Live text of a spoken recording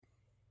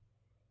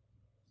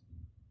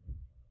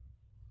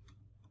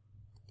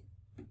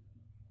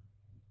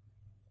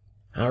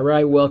All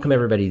right, welcome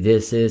everybody.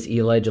 This is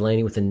Eli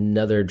Delaney with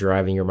another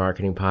Driving Your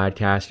Marketing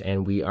podcast,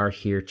 and we are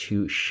here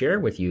to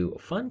share with you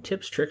fun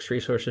tips, tricks,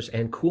 resources,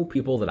 and cool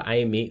people that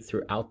I meet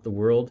throughout the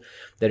world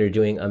that are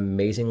doing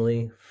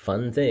amazingly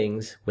fun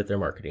things with their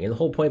marketing. And the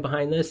whole point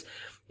behind this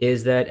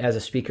is that as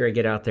a speaker, I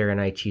get out there and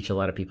I teach a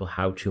lot of people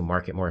how to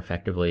market more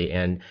effectively.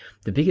 And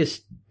the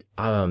biggest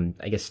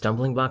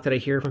stumbling block that I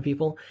hear from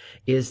people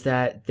is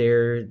that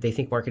they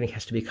think marketing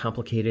has to be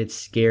complicated,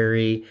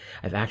 scary.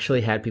 I've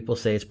actually had people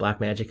say it's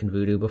black magic and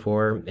voodoo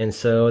before. And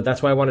so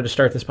that's why I wanted to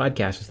start this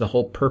podcast. It's the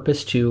whole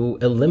purpose to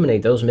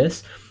eliminate those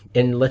myths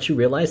and let you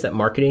realize that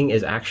marketing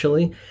is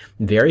actually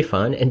very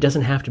fun and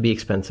doesn't have to be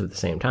expensive at the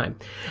same time.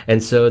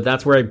 And so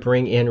that's where I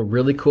bring in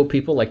really cool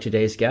people like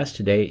today's guest.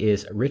 Today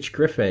is Rich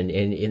Griffin.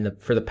 And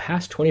for the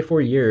past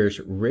 24 years,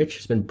 Rich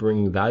has been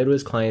bringing value to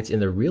his clients in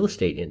the real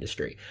estate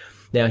industry.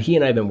 Now, he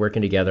and I have been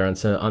working together on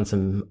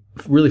some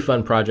really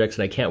fun projects,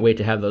 and I can't wait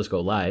to have those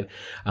go live.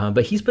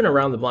 But he's been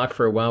around the block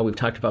for a while. We've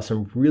talked about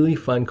some really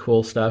fun,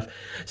 cool stuff.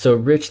 So,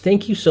 Rich,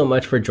 thank you so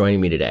much for joining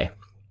me today.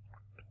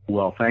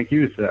 Well, thank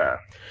you, sir.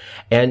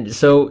 And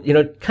so,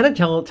 kind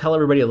of tell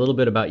everybody a little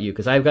bit about you,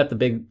 because I've got the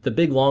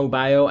big long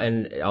bio,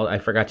 and I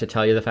forgot to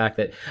tell you the fact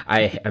that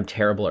I am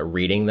terrible at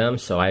reading them.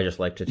 So I just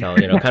like to tell,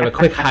 kind of a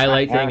quick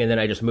highlight thing, and then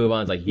I just move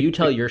on. It's like, you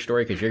tell your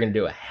story because you're going to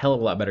do a hell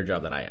of a lot better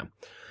job than I am.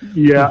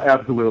 Yeah,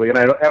 absolutely, and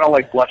I don't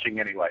like blushing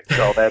anyway.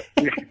 So that's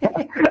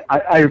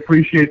I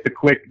appreciate the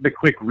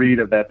quick read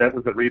of that. That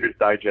was the Reader's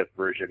Digest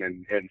version,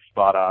 and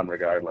spot on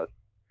regardless.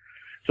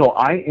 So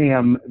I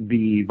am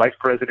the Vice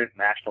President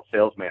National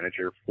Sales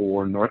Manager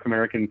for North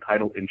American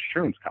Title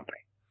Insurance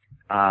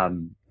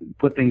Company.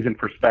 Put things in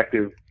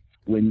perspective,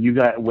 when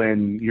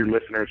your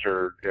listeners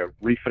are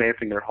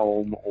refinancing their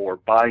home or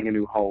buying a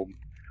new home,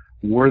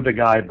 we're the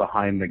guy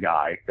behind the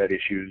guy that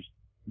issues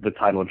the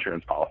title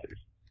insurance policies.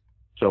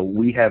 So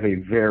we have a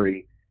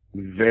very,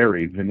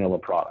 very vanilla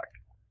product.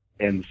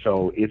 And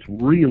so it's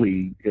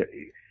really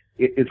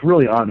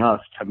on us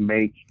to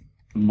make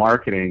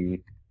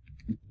marketing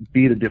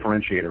be the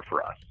differentiator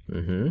for us.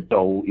 Mm-hmm.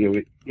 So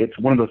it's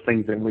one of those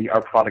things that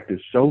our product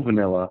is so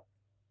vanilla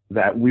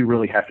that we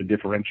really have to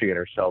differentiate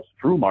ourselves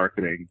through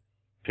marketing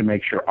to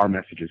make sure our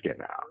message is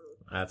getting out.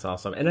 That's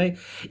awesome. And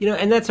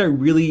and that's a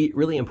really,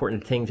 really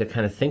important thing to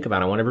kind of think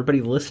about. I want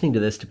everybody listening to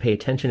this to pay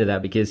attention to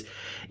that because,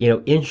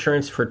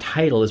 insurance for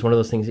title is one of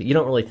those things that you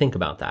don't really think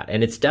about that.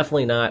 And it's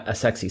definitely not a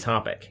sexy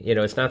topic.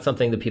 It's not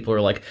something that people are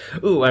like,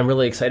 ooh, I'm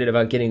really excited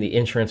about getting the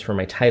insurance for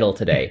my title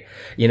today,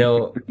 Yeah,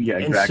 exactly.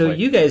 And so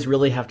you guys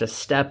really have to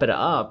step it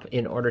up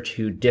in order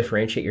to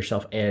differentiate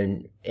yourself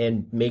and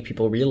make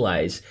people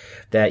realize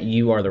that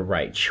you are the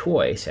right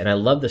choice. And I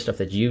love the stuff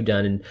that you've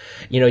done. And,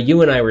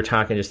 you and I were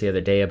talking just the other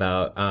day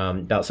about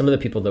some of the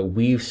people that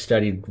we've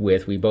studied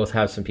with. We both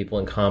have some people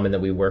in common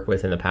that we work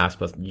with in the past,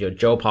 both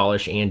Joe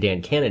Polish and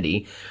Dan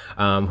Kennedy,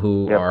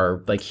 who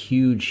are like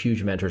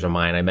huge mentors of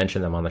mine. I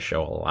mention them on the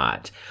show a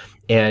lot.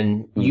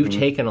 And you've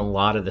taken a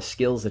lot of the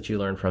skills that you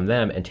learned from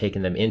them and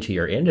taken them into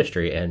your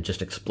industry and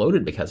just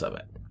exploded because of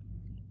it.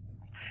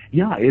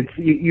 Yeah,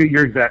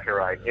 you're exactly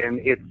right. And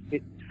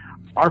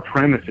our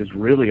premise is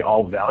really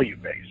all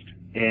value-based.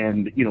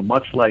 And,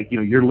 much like,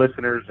 your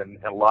listeners and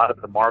a lot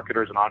of the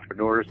marketers and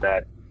entrepreneurs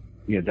that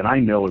I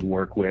know and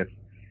work with,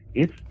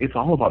 it's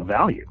all about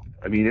value.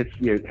 I mean,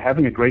 it's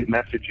having a great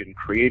message and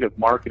creative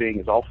marketing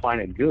is all fine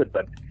and good,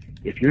 but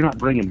if you're not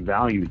bringing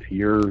value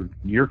to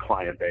your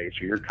client base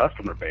or your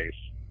customer base,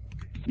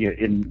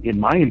 in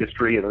my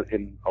industry and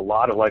in a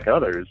lot of like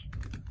others,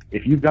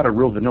 if you've got a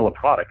real vanilla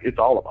product, it's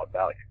all about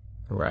value.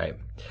 Right.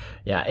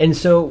 Yeah. And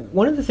so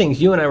one of the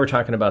things you and I were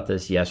talking about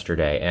this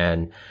yesterday,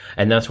 and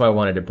that's why I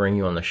wanted to bring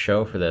you on the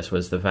show for this,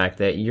 was the fact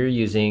that you're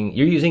using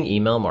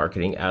email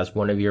marketing as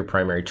one of your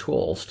primary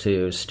tools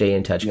to stay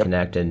in touch,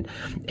 connect,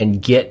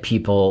 and get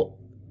people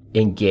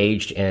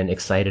engaged and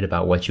excited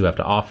about what you have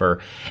to offer.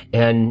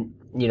 And,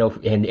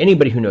 and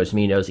anybody who knows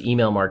me knows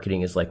email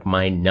marketing is like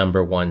my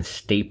number one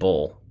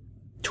staple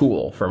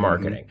tool for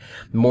marketing,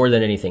 more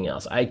than anything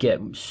else. I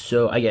get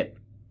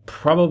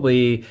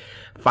probably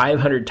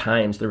 500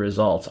 times the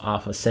results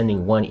off of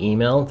sending one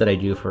email that I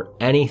do for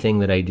anything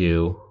that I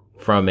do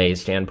from a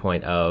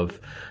standpoint of,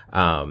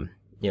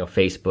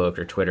 Facebook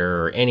or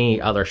Twitter or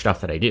any other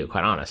stuff that I do,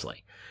 quite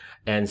honestly.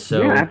 And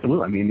so, yeah,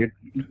 absolutely. I mean,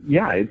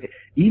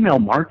 email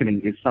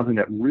marketing is something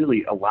that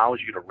really allows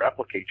you to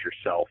replicate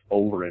yourself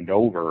over and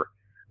over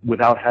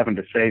without having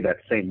to say that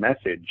same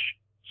message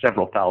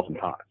several thousand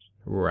times.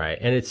 Right.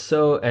 And it's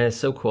so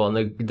cool.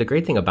 And the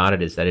great thing about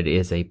it is that it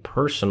is a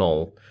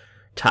personal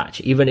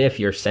touch. Even if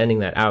you're sending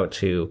that out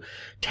to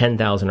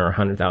 10,000 or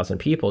 100,000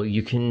 people,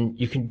 you can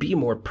be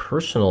more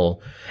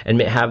personal and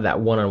have that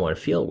one-on-one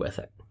feel with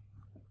it.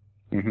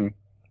 Mm-hmm.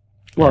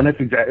 Well, and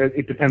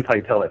it depends how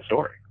you tell that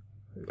story.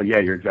 But yeah,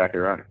 you're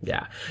exactly right.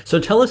 Yeah. So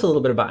tell us a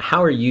little bit about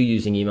how are you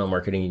using email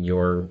marketing in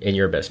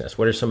your business?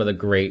 What are some of the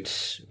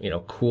great,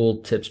 cool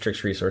tips,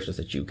 tricks, resources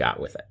that you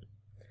got with it?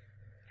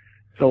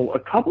 So a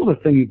couple of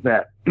the things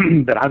that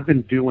I've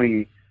been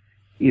doing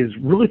is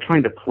really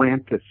trying to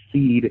plant the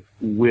seed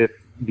with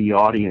the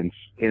audience.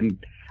 And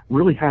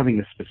really having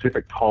a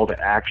specific call to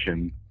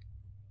action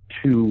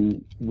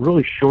to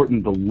really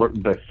shorten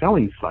the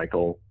selling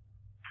cycle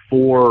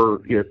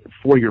for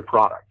your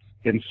product.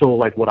 And so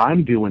like what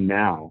I'm doing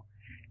now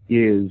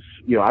is,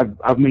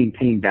 I've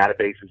maintained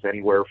databases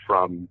anywhere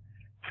from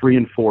 300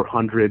 and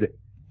 400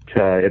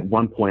 to, at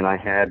one point I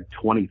had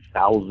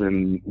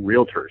 20,000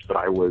 realtors that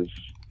I was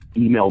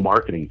email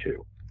marketing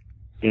to.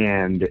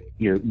 And,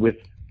 with,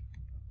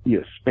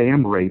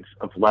 spam rates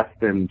of less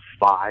than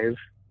 5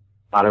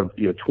 out of,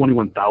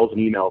 21,000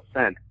 emails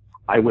sent,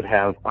 I would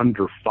have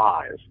under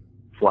 5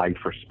 flagged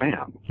for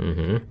spam.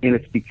 Mm-hmm. And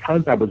it's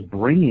because I was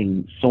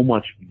bringing so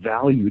much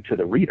value to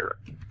the reader.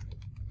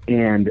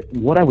 And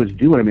what I was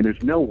doing,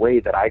 there's no way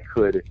that I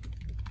could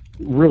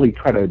really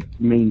try to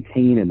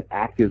maintain an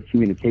active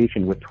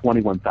communication with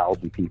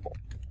 21,000 people.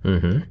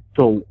 Mm-hmm.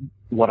 So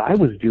what I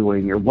was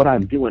doing, or what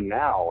I'm doing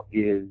now,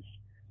 is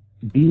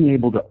being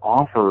able to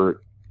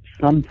offer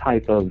some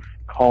type of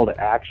call to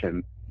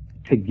action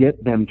to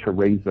get them to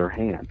raise their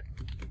hand.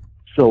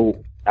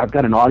 So I've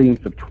got an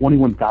audience of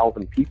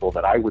 21,000 people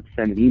that I would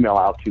send an email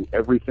out to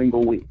every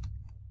single week.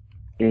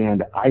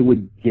 And I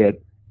would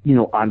get,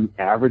 on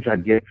average,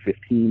 I'd get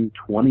 15,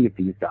 20 of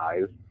these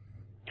guys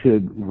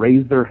to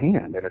raise their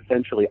hand. And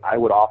essentially I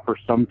would offer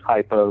some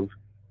type of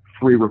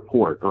free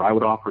report, or I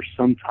would offer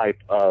some type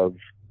of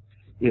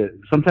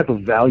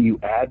value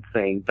add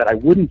thing that I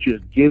wouldn't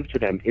just give to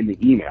them in the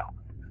email.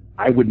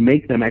 I would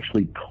make them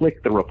actually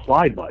click the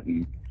reply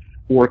button,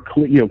 or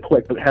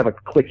have a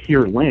click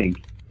here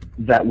link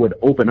that would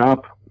open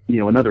up,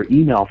 another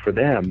email for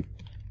them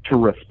to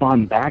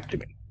respond back to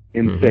me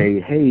and Mm-hmm. say,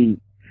 hey,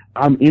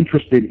 I'm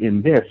interested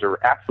in this,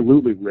 or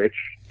absolutely, Rich,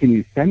 can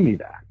you send me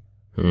that?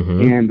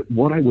 Mm-hmm. And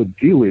what I would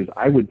do is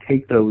I would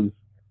take those,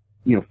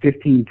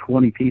 15,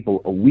 20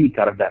 people a week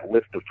out of that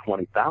list of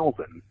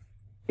 20,000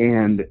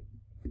 and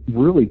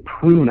really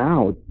prune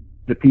out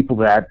the people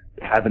that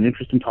have an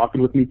interest in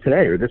talking with me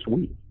today or this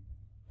week.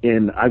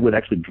 And I would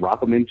actually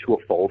drop them into a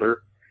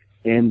folder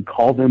and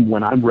call them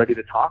when I'm ready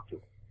to talk to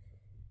them.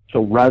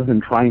 So rather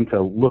than trying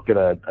to look at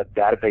a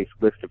database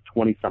list of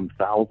 20-some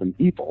thousand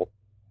people,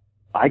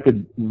 I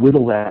could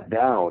whittle that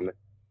down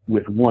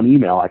with one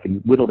email. I can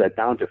whittle that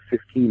down to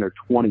 15 or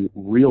 20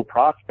 real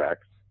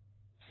prospects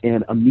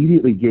and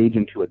immediately gauge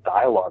into a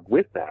dialogue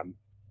with them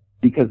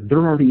because they're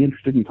already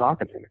interested in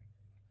talking to me.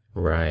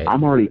 Right.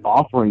 I'm already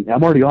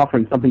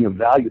offering something of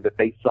value that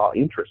they saw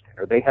interest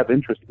in, or they have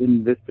interest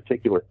in this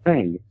particular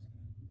thing.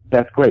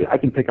 That's great. I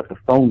can pick up the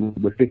phone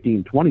with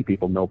 15, 20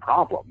 people, no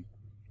problem,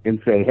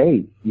 and say,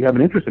 hey, you have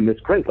an interest in this?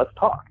 Great, let's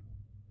talk.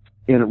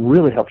 And it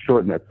really helps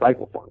shorten that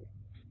cycle for me.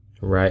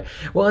 Right.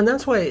 Well, and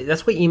that's why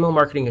email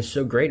marketing is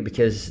so great,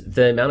 because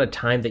the amount of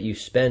time that you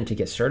spend to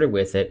get started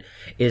with it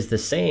is the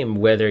same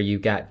whether you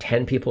got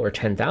 10 people or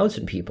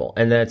 10,000 people.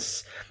 And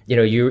that's,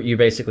 you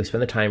basically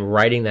spend the time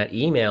writing that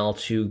email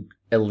to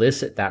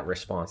elicit that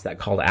response, that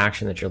call to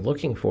action that you're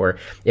looking for,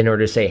 in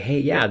order to say,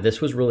 hey, yeah,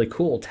 this was really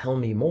cool. Tell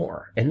me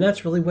more. And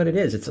that's really what it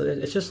is.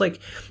 It's just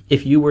like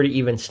if you were to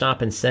even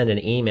stop and send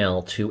an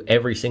email to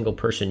every single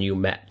person you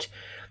met.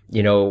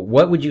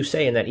 What would you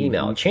say in that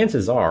email? Mm-hmm.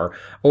 Chances are,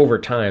 over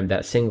time,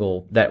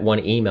 that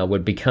one email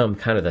would become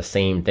kind of the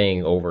same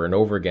thing over and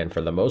over again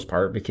for the most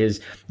part,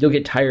 because you'll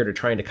get tired of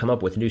trying to come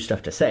up with new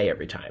stuff to say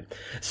every time.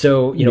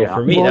 So,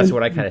 for me, that's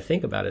what I kind of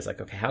think about is like,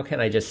 okay, how can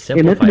I just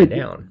simplify it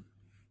down?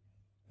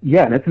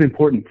 Yeah, and that's an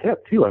important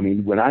tip too.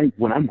 When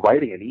I'm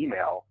writing an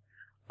email,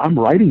 I'm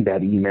writing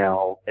that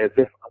email as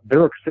if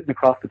they're sitting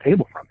across the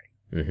table from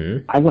me.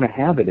 Mm-hmm. I want to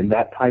have it in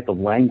that type of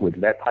language,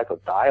 that type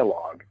of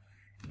dialogue,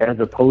 as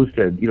opposed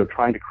to,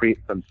 trying to create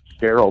some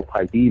sterile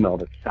type email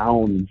that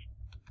sounds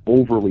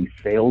overly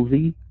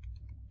salesy.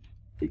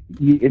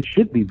 It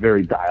should be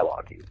very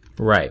dialogue-y.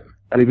 Right.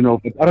 I don't even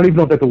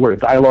know if that's a word.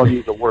 Dialogue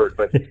is a word,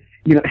 but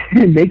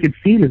make it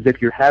seem as if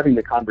you're having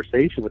the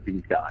conversation with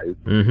these guys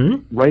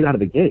mm-hmm. right out of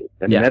the gate.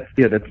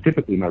 That's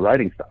typically my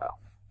writing style.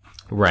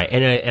 Right.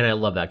 And I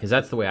love that, because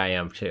that's the way I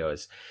am too.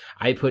 Is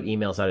I put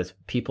emails out, as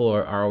people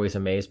are always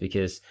amazed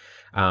because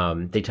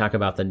they talk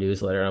about the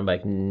newsletter. I'm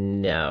like,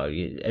 no,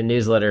 a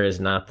newsletter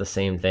is not the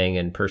same thing.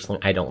 And personally,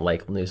 I don't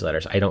like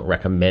newsletters. I don't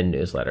recommend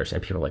newsletters.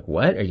 And people are like,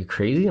 what? Are you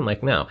crazy? I'm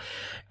like, no,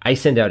 I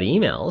send out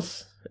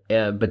emails,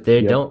 but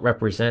they don't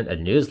represent a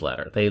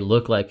newsletter. They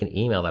look like an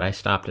email that I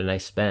stopped and I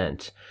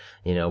spent,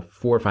 4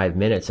 or 5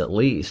 minutes at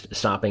least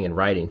stopping and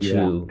writing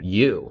to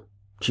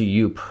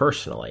you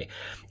personally.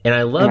 And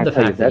I love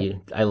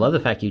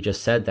the fact you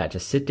just said that.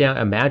 Just sit down,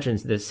 imagine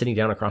this sitting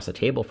down across the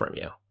table from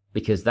you.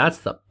 Because that's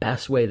the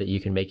best way that you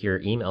can make your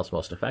emails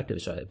most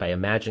effective, so by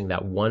imagining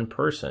that one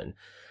person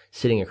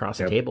sitting across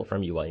the table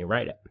from you while you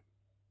write it.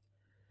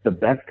 The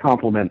best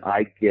compliment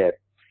I get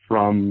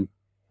from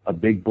a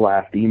big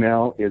blast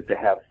email is to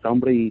have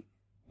somebody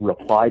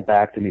reply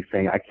back to me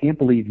saying, I can't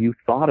believe you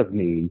thought of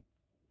me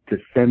to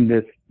send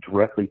this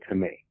directly to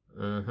me.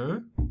 Mm-hmm.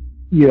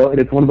 And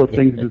it's one of those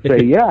things to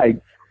say, yeah,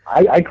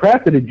 I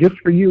crafted it just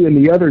for you and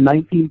the other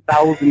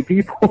 19,000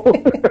 people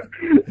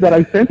that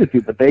I sent it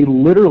to. But they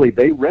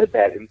read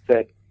that and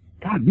said,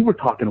 God, you were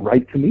talking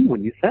right to me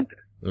when you sent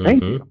it.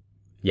 Thank you.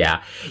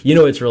 Yeah. You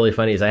know, what's really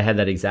funny is I had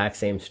that exact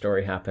same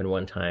story happen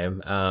one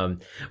time,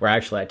 where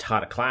actually I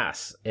taught a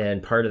class,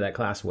 and part of that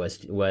class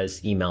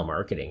was email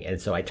marketing.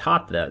 And so I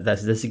taught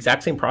this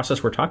exact same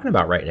process we're talking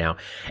about right now.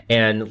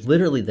 And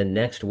literally the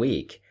next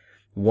week,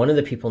 one of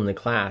the people in the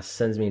class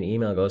sends me an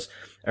email, goes,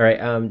 all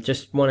right,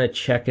 just want to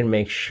check and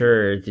make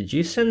sure, did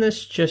you send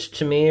this just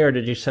to me or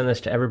did you send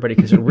this to everybody?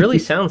 Because it really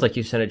sounds like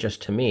you sent it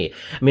just to me.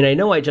 I mean, I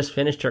know I just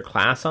finished your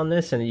class on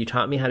this and you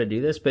taught me how to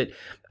do this, but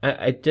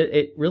I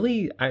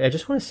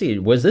just want to see,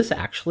 was this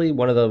actually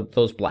one of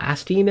those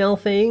blast email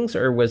things,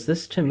 or was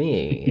this to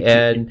me?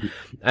 And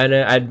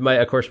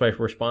of course my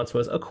response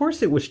was, of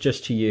course it was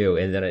just to you.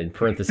 And then in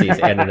parentheses,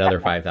 and another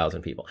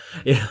 5,000 people.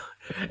 You know,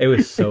 it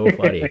was so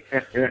funny.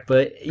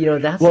 But you know,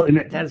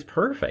 that is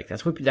perfect.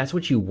 That's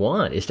what you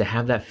want, is to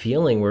have that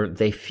feeling where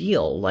they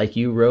feel like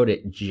you wrote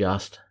it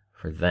just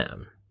for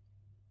them.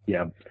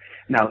 Yeah.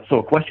 Now, so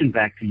a question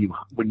back to you: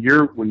 when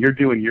you're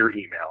doing your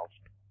emails,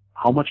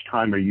 how much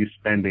time are you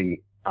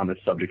spending on the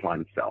subject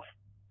line itself?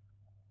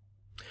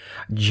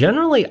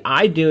 Generally,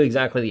 I do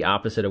exactly the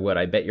opposite of what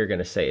I bet you're going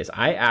to say. Is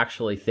I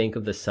actually think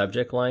of the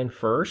subject line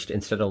first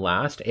instead of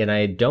last, and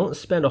I don't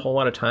spend a whole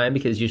lot of time,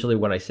 because usually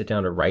when I sit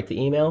down to write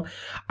the email,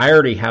 I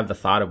already have the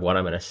thought of what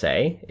I'm going to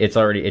say.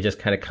 It just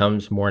kind of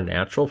comes more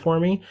natural for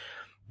me.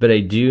 But I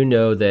do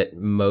know that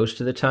most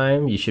of the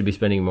time you should be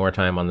spending more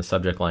time on the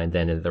subject line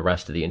than in the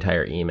rest of the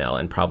entire email,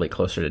 and probably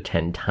closer to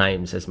 10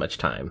 times as much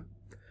time.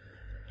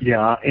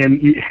 Yeah,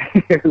 and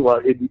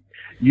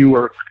you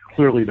are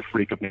clearly the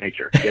freak of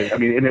nature. I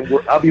mean, and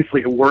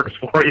obviously it works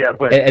for you.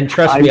 But and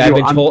trust me,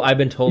 I've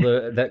been told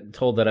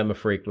that I'm a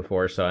freak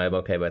before, so I'm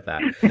okay with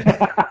that.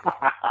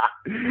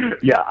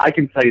 Yeah, I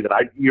can tell you that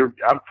I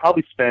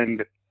probably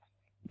spend,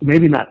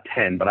 maybe not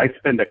 10, but I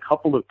spend a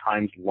couple of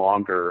times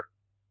longer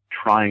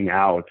trying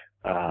out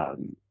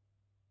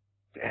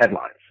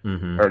headlines,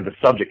 or the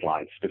subject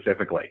lines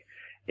specifically.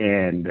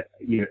 And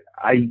you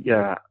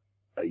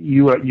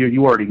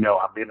already know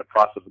I'm in the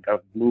process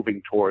of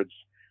moving towards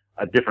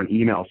a different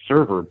email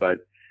server, but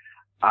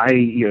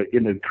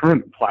in the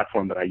current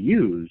platform that I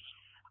use,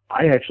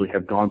 I actually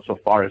have gone so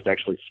far as to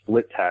actually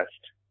split test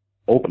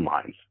open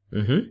lines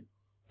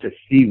to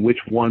see which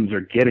ones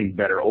are getting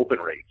better open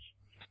rates.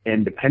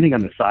 And depending on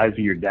the size of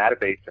your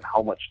database and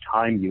how much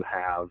time you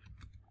have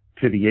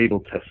to be able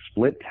to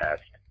split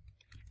test,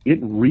 it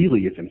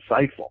really is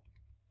insightful.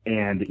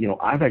 And, you know,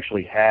 I've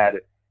actually had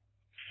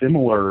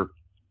similar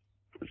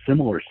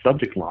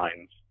subject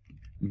lines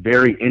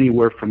vary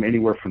anywhere from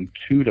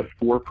 2 to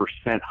 4%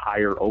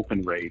 higher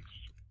open rates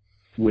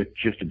with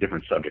just a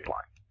different subject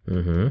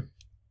line.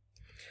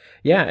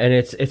 Yeah, and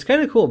it's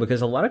kind of cool,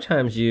 because a lot of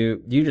times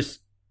you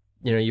just,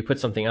 you know, you put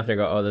something out there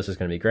and go, oh, this is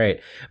going to be great.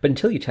 But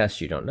until you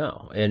test, you don't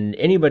know. And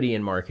anybody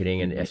in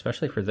marketing, and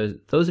especially for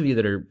those of you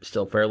that are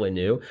still fairly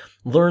new,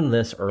 learn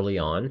this early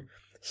on.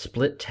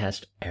 Split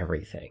test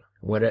everything.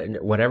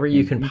 Whatever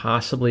you can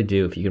possibly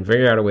do, if you can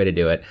figure out a way to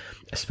do it,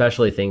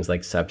 especially things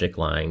like subject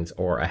lines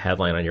or a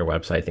headline on your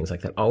website, things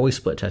like that, always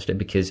split test it,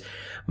 because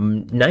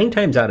 9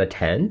 times out of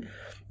 10,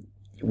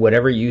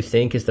 whatever you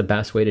think is the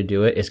best way to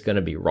do it is going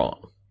to be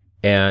wrong.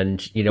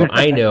 And, you know,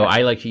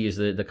 I like to use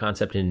the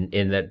concept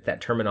in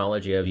that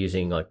terminology of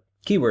using like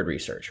keyword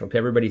research.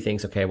 Everybody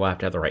thinks, okay, we'll have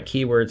to have the right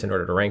keywords in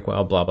order to rank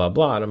well, blah, blah,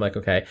 blah. And I'm like,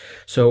 okay,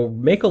 so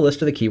make a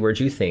list of the keywords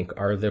you think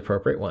are the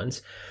appropriate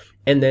ones.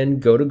 And then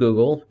go to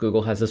Google.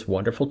 Google has this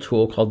wonderful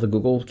tool called the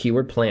Google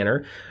Keyword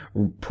Planner.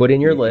 Put in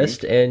your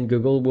list, and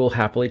Google will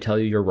happily tell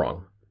you you're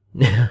wrong.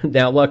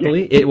 Now,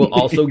 luckily, it will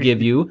also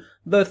give you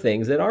the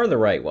things that are the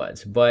right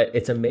ones. But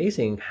it's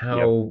amazing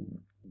how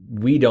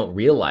we don't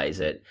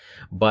realize it.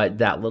 But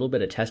that little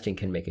bit of testing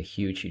can make a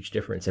huge, huge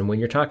difference. And when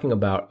you're talking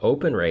about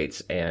open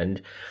rates and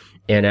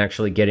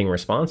actually getting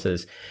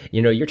responses,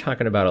 you know, you're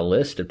talking about a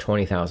list of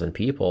 20,000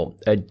 people.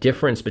 A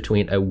difference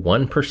between a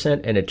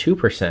 1% and a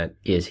 2%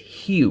 is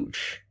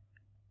huge.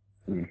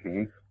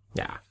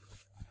 Yeah.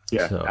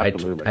 Yeah, so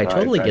absolutely. I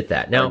totally get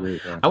that. Now,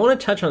 I want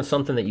to touch on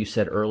something that you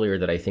said earlier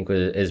that I think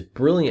is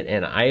brilliant,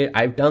 and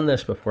I've done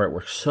this before. It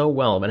works so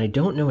well, and I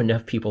don't know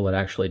enough people that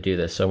actually do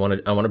this. So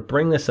I want to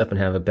bring this up and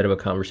have a bit of a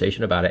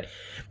conversation about it.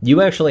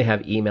 You actually have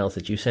emails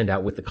that you send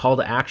out with the call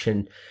to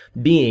action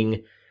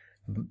being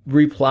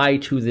reply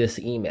to this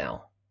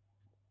email.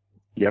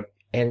 Yep.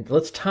 And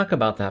let's talk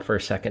about that for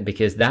a second,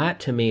 because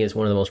that to me is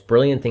one of the most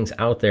brilliant things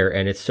out there.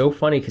 And it's so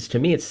funny because to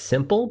me it's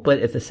simple, but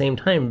at the same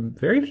time,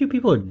 very few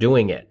people are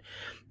doing it.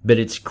 But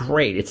it's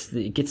great.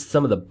 It gets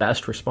some of the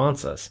best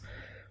responses.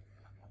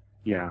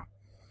 Yeah.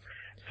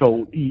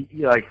 So,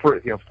 like for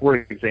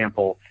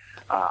example,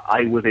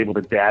 I was able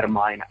to data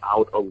mine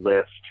out a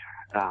list.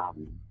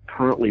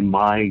 Currently,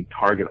 my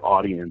target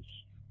audience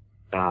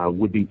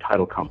would be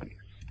title companies.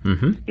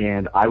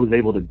 And I was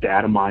able to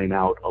data mine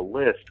out a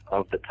list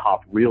of the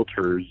top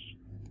realtors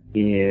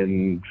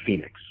in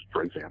Phoenix,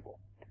 for example.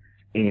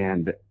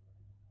 And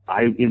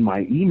in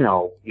my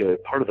email,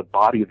 part of the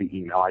body of the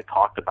email, I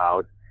talked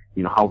about,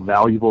 how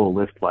valuable a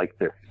list like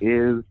this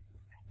is.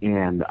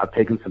 And I've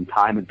taken some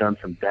time and done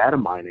some data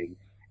mining,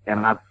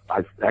 and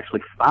I've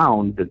actually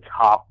found the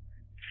top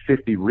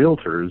 50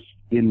 realtors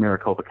in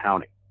Maricopa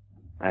County.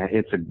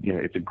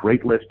 It's a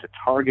great list to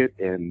target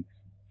and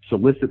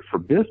solicit for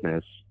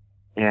business.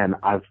 And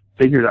I've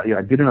figured out,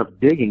 I did enough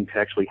digging to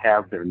actually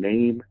have their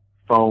name,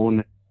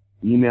 phone,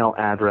 email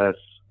address,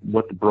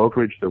 what the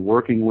brokerage they're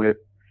working with.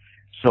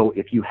 So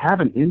if you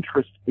have an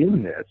interest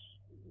in this,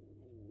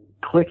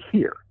 click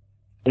here,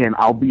 and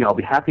I'll be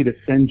happy to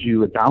send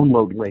you a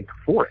download link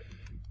for it.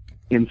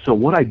 And so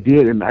what I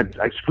did, and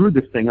I screwed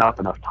this thing up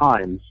enough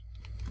times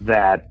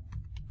that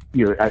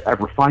I've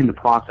refined the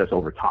process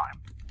over time.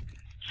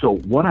 So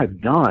what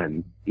I've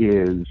done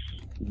is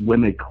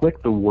when they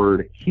click the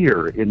word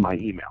here in my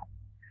email,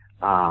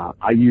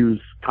 I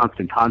use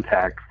Constant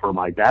Contact for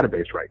my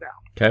database right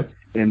now. Okay.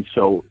 And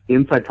so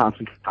inside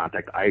Constant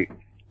Contact,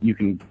 you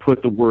can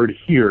put the word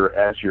here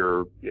as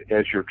your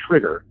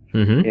trigger,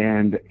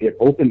 and it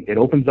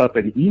opens up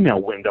an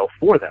email window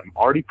for them,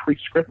 already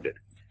pre-scripted.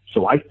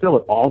 So I fill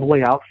it all the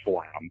way out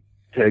for them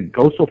to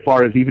go so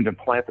far as even to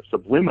plant the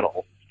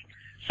subliminal.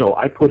 So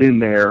I put in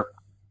there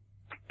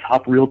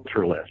top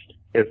realtor list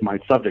as my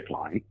subject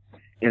line,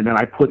 and then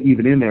I put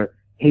even in there,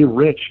 hey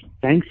Rich,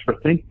 thanks for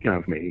thinking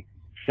of me.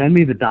 Send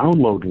me the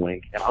download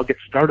link, and I'll get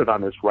started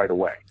on this right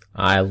away.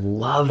 I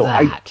love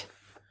that.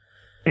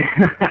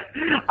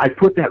 I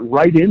put that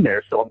right in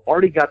there, so I've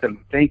already got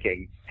them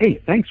thinking,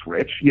 hey, thanks,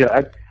 Rich.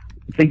 I'm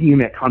thinking in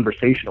that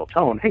conversational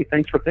tone, hey,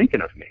 thanks for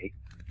thinking of me.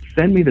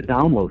 Send me the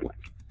download link.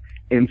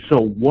 And so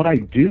what I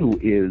do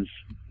is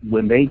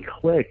when they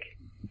click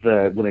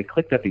that,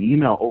 the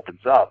email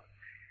opens up,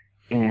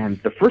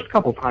 and the first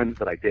couple times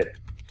that I did it,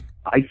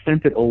 I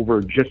sent it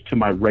over just to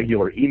my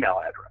regular email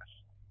address.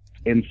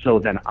 And so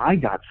then I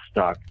got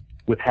stuck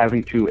with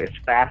having to, as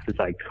fast as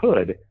I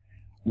could,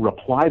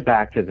 reply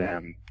back to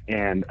them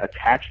and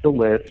attach the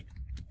list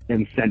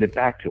and send it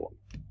back to them.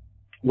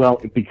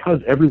 Well,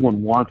 because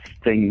everyone wants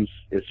things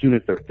as soon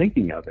as they're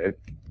thinking of it,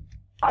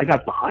 I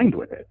got behind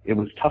with it. It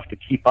was tough to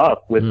keep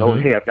up with, oh,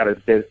 hey, I've got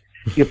to,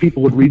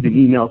 people would read the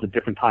emails at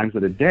different times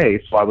of the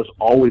day, so I was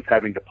always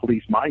having to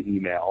police my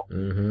email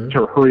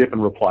to hurry up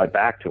and reply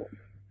back to them.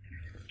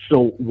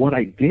 So what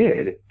I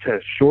did to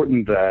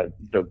shorten the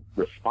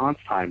response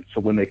time so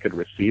when they could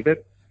receive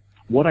it,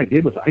 what I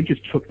did was I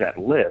just took that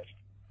list,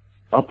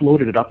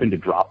 uploaded it up into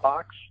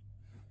Dropbox,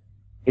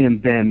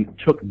 and then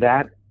took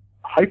that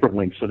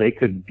hyperlink so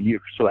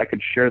I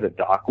could share the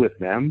doc with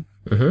them,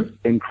 and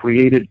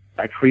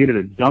I created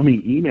a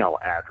dummy email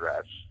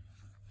address.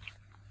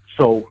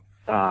 So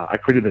I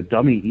created a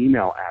dummy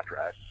email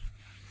address,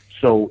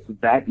 so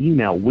that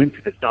email went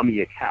to the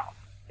dummy account.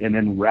 And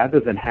then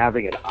rather than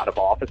having an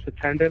out-of-office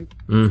attendant,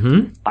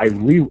 I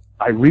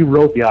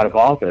rewrote the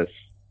out-of-office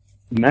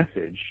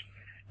message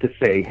to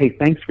say, hey,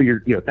 thanks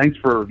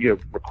for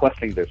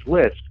requesting this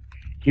list.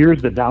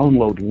 Here's the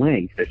download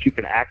link that you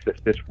can access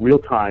this real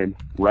time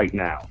right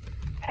now.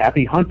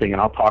 Happy hunting,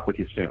 and I'll talk with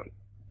you soon.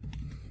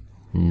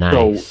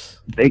 Nice.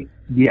 So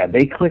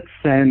they click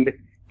send.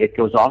 It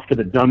goes off to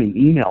the dummy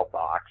email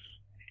box,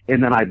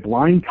 and then I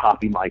blind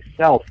copy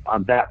myself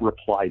on that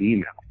replied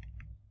email.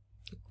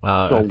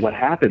 So what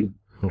happens?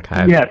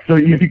 Okay. Yeah. So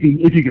if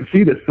you can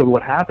see this, so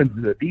what happens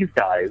is that these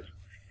guys,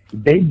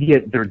 they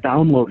get their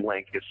download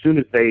link as soon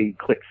as they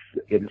click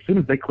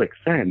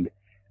send.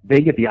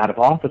 They get the out of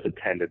office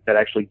attendant that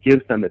actually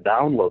gives them the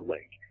download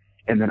link,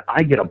 and then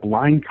I get a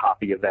blind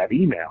copy of that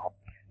email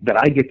that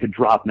I get to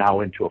drop now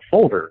into a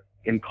folder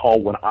and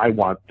call when I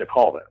want to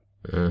call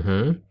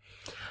them.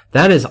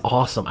 That is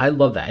awesome. I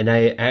love that, and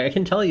I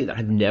can tell you that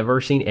I've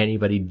never seen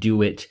anybody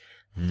do it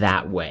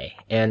that way.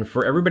 And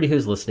for everybody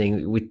who's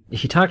listening,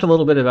 he talked a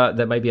little bit about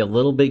that might be a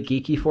little bit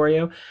geeky for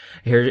you.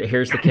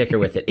 Here's the kicker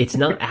with it. It's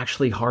not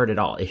actually hard at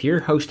all. If you're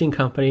a hosting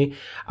company,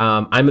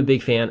 I'm a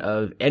big fan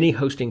of any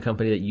hosting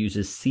company that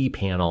uses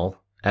cPanel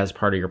as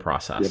part of your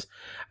process.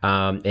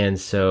 Yep.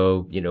 And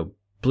so,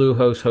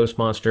 Bluehost,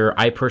 HostMonster.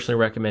 I personally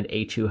recommend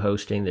A2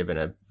 Hosting. They've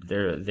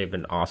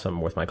been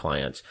awesome with my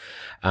clients.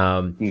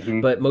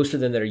 But most of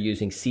them that are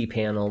using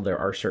cPanel, there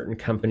are certain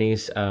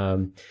companies,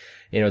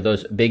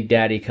 those big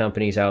daddy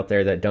companies out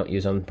there that don't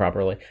use them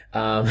properly.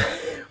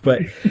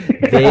 But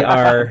they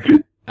are,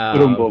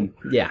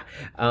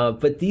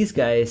 but these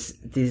guys,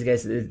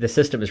 the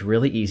system is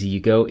really easy. You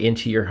go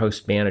into your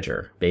host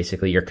manager,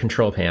 basically your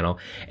control panel,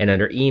 and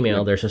under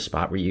email, there's a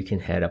spot where you can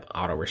head up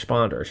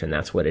autoresponders. And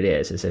that's what it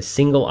is. It's a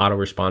single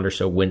autoresponder.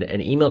 So when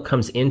an email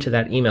comes into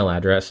that email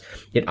address,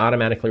 it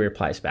automatically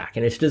replies back.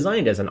 And it's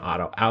designed as an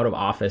out of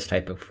office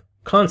type of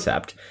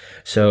concept.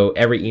 So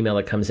every email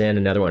that comes in,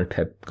 another one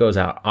goes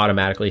out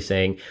automatically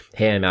saying,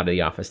 hey, I'm out of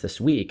the office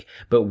this week.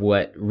 But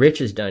what Rich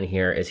has done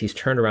here is he's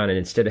turned around and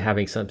instead of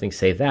having something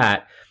say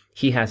that,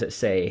 he has it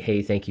say,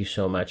 hey, thank you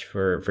so much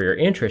for your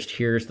interest.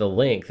 Here's the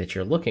link that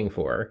you're looking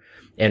for,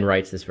 and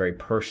writes this very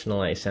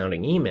personalized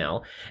sounding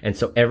email. And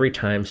so every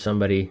time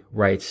somebody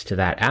writes to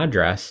that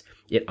address,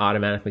 it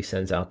automatically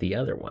sends out the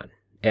other one.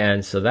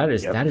 And so that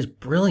is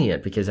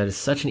brilliant because that is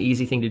such an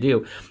easy thing to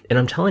do. And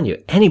I'm telling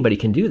you, anybody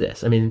can do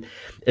this. I mean,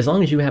 as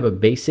long as you have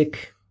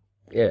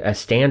a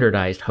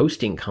standardized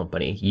hosting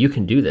company, you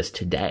can do this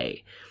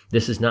today.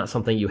 This is not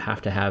something you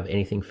have to have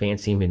anything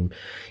fancy. I mean,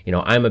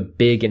 I'm a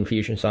big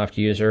Infusionsoft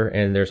user,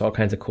 and there's all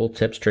kinds of cool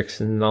tips, tricks,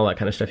 and all that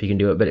kind of stuff you can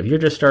do it. But if you're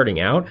just starting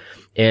out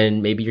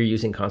and maybe you're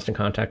using Constant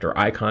Contact or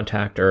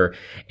iContact or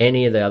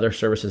any of the other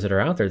services that are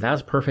out there,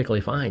 that's perfectly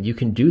fine. You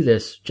can do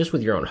this just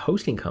with your own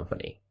hosting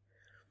company.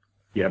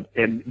 Yeah,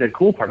 and the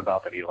cool part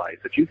about that, Eli, is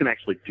that you can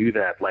actually do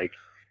that. Like,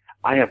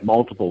 I have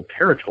multiple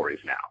territories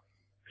now.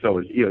 So,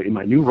 in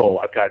my new role,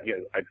 I've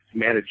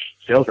managed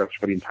sales reps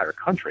for the entire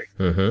country.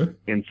 Mm-hmm.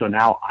 And so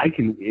now I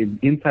can,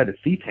 inside of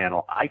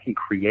cPanel, I can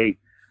create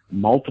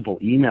multiple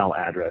email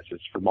addresses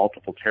for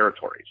multiple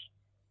territories.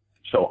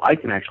 So I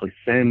can actually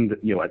send,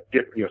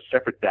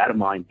 separate data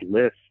mined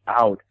lists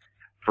out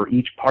for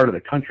each part of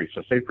the country.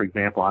 So say, for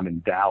example, I'm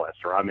in Dallas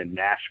or I'm in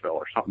Nashville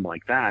or something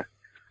like that.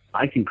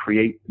 I can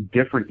create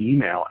different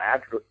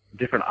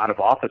different out of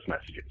office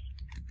messages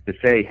to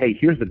say, hey,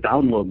 here's the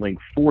download link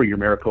for your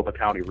Maricopa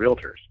County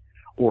realtors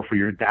or for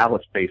your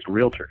Dallas-based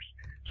realtors.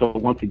 So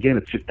once again,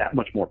 it's just that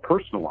much more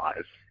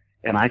personalized,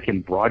 and I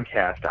can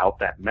broadcast out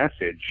that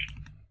message,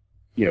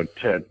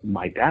 to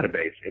my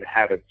database and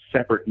have it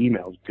separate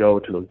emails go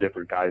to those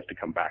different guys to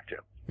come back to.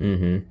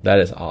 Mm-hmm. That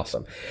is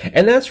awesome.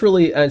 And that's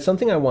really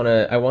something I want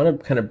to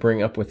kind of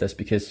bring up with this,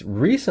 because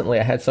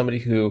recently I had somebody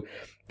who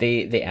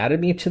they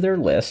added me to their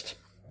list,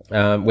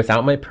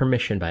 without my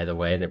permission, by the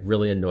way, and it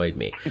really annoyed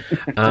me.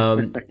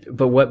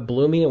 But what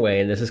blew me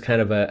away, and this is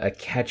kind of a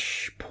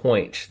catch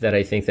point that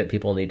I think that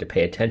people need to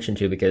pay attention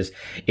to, because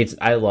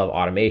I love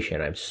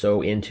automation. I'm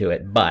so into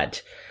it,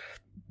 but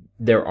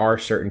there are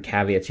certain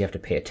caveats you have to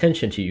pay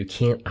attention to. You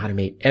can't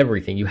automate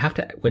everything. You have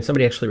to, when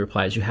somebody actually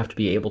replies, you have to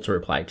be able to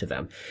reply to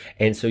them.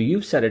 And so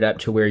you've set it up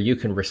to where you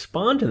can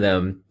respond to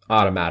them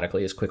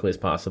automatically as quickly as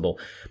possible.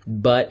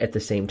 But at the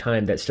same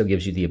time, that still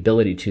gives you the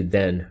ability to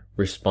then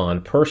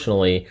respond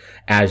personally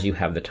as you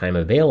have the time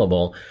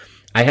available.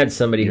 I had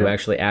somebody who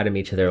actually added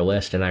me to their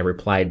list, and I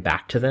replied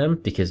back to them,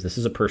 because this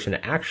is a person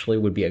that actually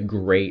would be a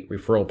great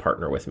referral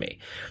partner with me.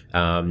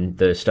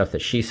 The stuff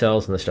that she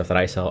sells and the stuff that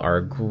I sell are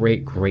a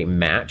great, great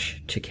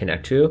match to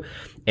connect to.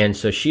 And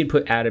so she'd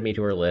added me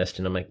to her list,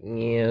 and I'm like,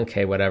 yeah,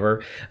 okay,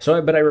 whatever.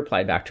 But I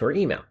replied back to her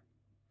email,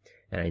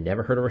 and I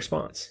never heard a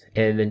response.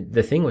 And then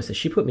the thing was that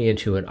she put me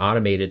into an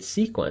automated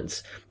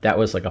sequence that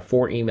was like a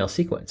 4-email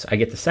sequence. I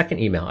get the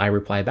second email, I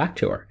reply back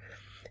to her.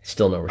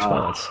 Still no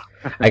response.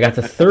 I got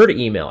the third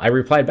email. I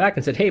replied back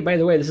and said, hey, by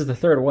the way, this is the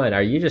third one.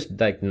 Are you just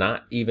like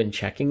not even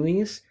checking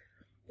these?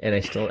 And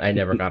I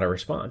never got a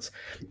response.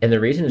 And the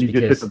reason is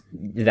because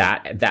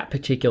that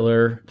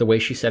particular, the way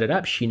she set it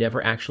up, she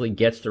never actually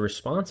gets the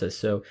responses.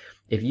 So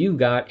if you've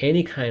got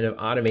any kind of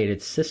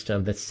automated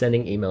system that's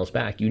sending emails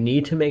back, you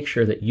need to make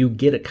sure that you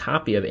get a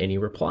copy of any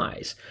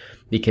replies.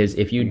 Because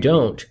if you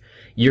don't,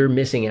 you're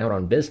missing out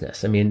on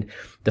business. I mean,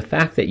 the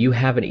fact that you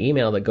have an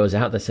email that goes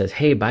out that says,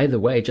 hey, by the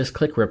way, just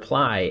click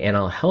reply and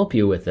I'll help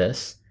you with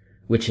this,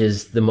 which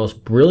is the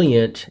most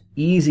brilliant,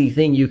 easy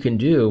thing you can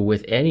do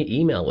with any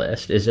email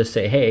list, is just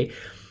say, hey,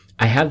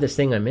 I have this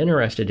thing I'm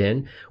interested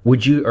in.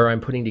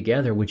 I'm putting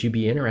together, would you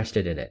be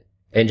interested in it?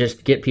 And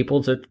just get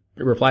people to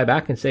reply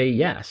back and say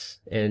yes.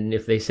 And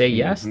if they say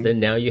yes, then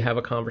now you have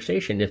a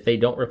conversation. If they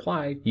don't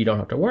reply, you don't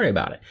have to worry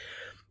about it.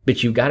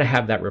 But you've got to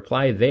have that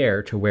reply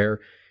there to where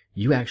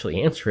you actually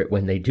answer it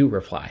when they do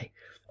reply,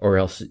 or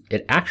else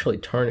it actually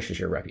tarnishes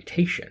your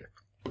reputation.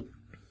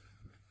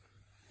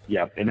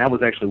 Yeah, and that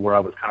was actually where I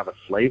was kind of a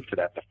slave to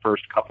that the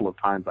first couple of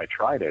times I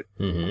tried it.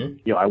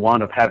 Mm-hmm. I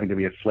wound up having to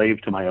be a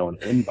slave to my own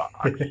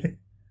inbox.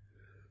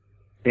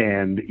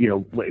 And,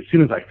 as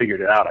soon as I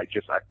figured it out, I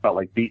felt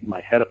like beating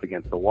my head up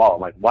against the wall.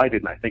 I'm like, why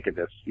didn't I think of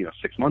this,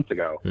 6 months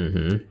ago?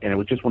 Mm-hmm. And it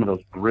was just one of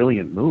those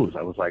brilliant moves.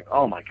 I was like,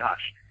 oh my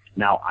gosh,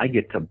 now I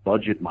get to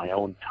budget my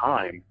own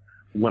time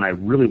when I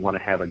really want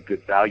to have a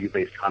good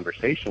value-based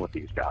conversation with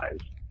these guys.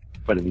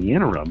 But in the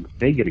interim,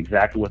 they get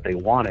exactly what they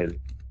wanted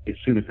as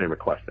soon as they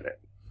requested it.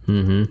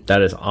 Mm-hmm.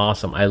 That is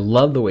awesome. I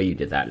love the way you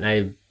did that.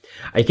 And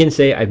I can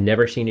say I've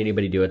never seen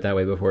anybody do it that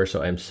way before,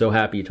 so I'm so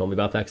happy you told me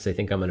about that, because I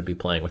think I'm going to be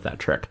playing with that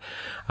trick.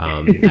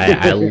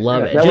 I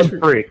love it. That was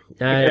free.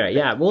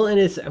 Yeah. Well, and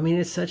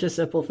it's such a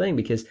simple thing,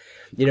 because,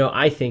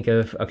 I think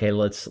of, okay,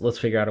 let's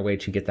figure out a way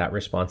to get that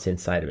response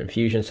inside of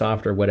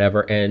Infusionsoft or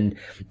whatever. And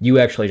you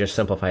actually just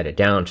simplified it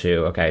down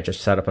to, okay,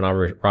 just set up an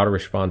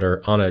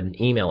autoresponder on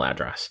an email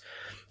address.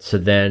 So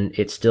then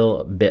it's still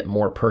a bit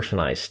more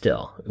personalized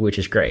still, which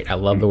is great. I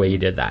love the way you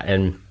did that.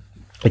 And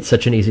it's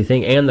such an easy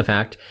thing. And the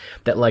fact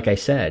that, like I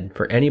said,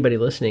 for anybody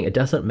listening, it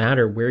doesn't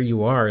matter where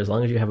you are. As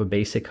long as you have a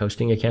basic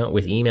hosting account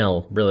with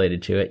email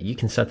related to it, you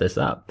can set this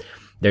up.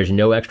 There's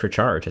no extra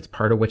charge. It's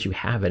part of what you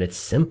have, and it's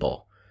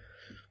simple.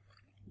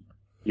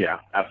 Yeah,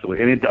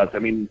 absolutely. And it does. I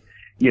mean,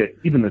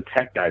 even the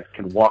tech guys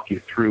can walk you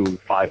through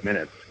 5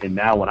 minutes. And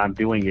now when I'm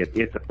doing it,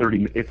 it's a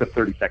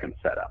 30-second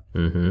setup.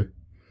 Mm-hmm.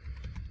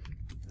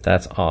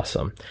 That's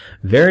awesome.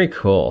 Very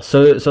cool.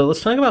 So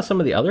let's talk about some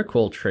of the other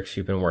cool tricks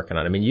you've been working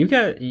on. I mean, you're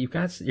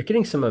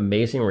getting some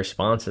amazing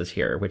responses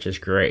here, which is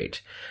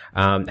great.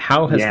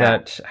 How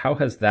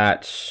has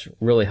that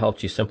really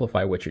helped you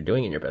simplify what you're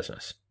doing in your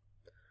business?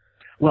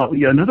 Well,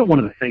 another one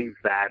of the things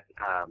that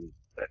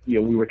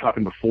we were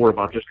talking before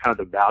about just kind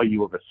of the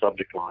value of a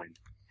subject line.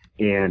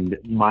 And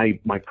my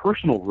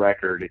personal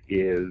record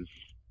is,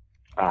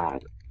 I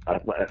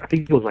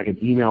think it was like an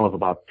email of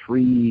about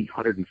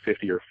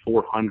 350 or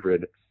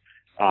 400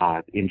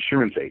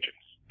 insurance agents.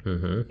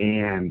 Mm-hmm.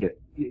 And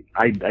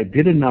I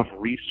did enough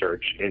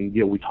research, and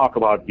we talk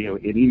about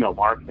in email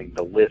marketing,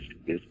 the list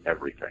is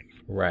everything.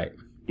 Right.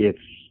 It's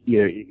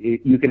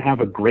you can have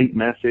a great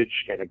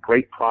message and a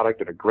great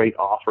product and a great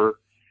offer,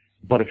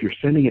 but if you're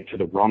sending it to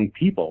the wrong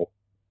people,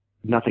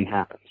 nothing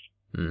happens.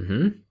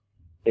 Mm-hmm.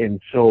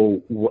 And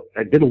so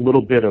I did a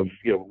little bit of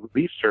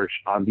research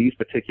on these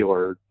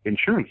particular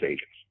insurance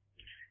agents,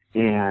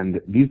 and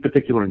these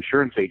particular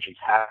insurance agents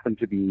happen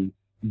to be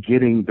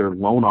getting their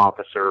loan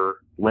officer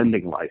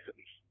lending license.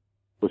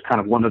 Was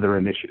kind of one of their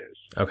initiatives.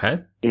 Okay.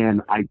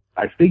 And I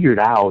figured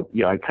out,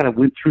 I kind of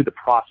went through the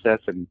process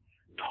and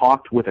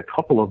talked with a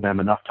couple of them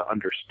enough to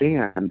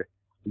understand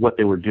what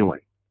they were doing.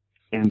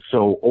 And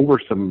so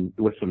with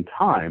some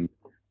time,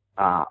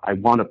 I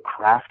wound up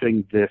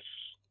crafting this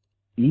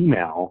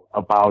email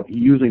about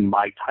using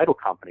my title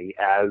company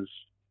as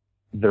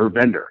their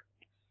vendor.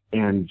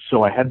 And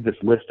so I had this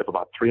list of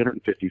about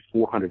 350,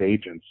 400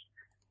 agents,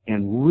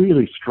 and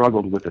really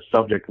struggled with the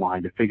subject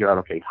line to figure out,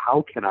 okay,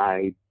 how can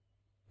I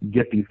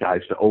get these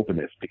guys to open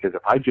this? Because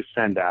if I just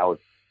send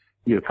out,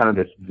 kind of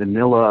this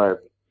vanilla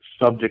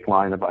subject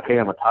line about, hey,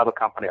 I'm a title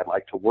company, I'd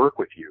like to work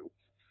with you,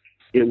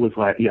 it was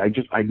like,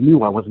 I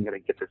knew I wasn't going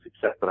to get the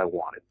success that I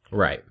wanted.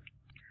 Right.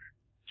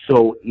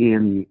 So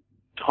in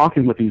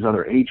talking with these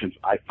other agents,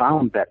 I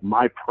found that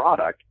my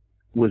product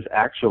was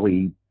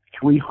actually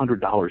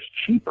 $300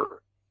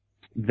 cheaper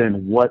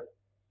than what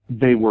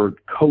they were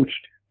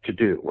coached to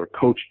do or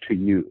coached to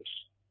use.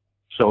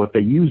 So if they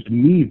used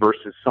me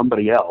versus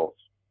somebody else,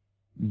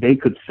 they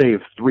could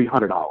save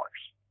 $300,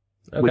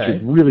 which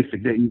is really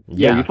significant.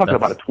 Yeah, you're talking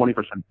about a 20%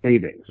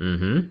 savings.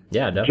 Mm-hmm.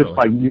 Yeah,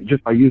 definitely.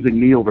 Just by using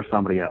me over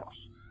somebody else.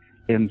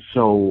 And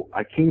so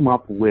I came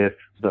up with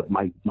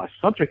my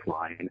subject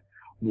line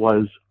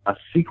was a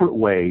secret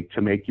way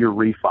to make your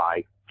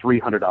refi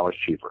 $300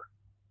 cheaper.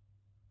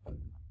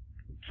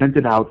 Sent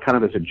it out kind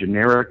of as a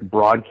generic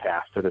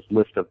broadcast to this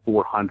list of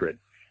 400,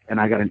 and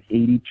I got an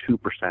 82%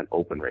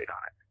 open rate on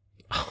it.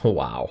 Oh,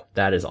 wow.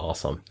 That is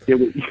awesome. It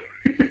was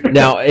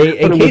now,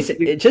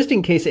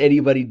 in case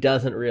anybody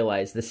doesn't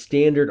realize, the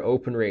standard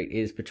open rate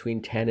is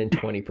between 10 and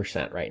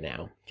 20% right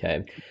now.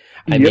 Okay.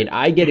 I mean,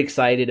 I get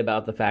excited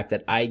about the fact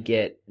that I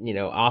get,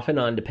 off and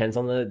on, depends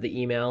on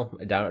the email.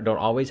 Don't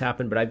always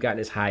happen, but I've gotten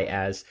as high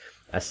as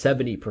a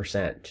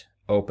 70%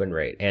 open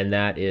rate. And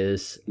that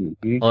is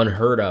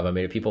unheard of. I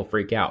mean, people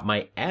freak out.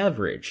 My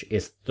average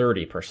is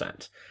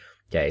 30%.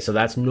 Okay, so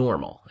that's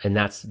normal, and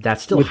that's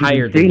still which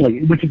higher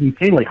which is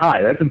insanely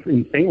high. That's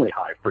insanely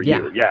high for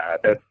you. Yeah,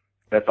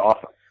 that's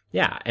awesome.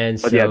 Yeah, and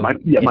but so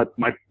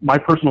my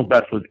personal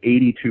best was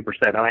 82%,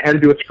 and I had to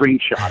do a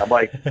screenshot. I'm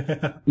like,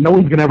 no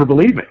one's gonna ever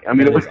believe me. I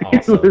mean, it was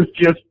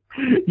just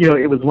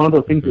it was one of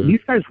those things that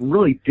these guys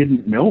really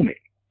didn't know me.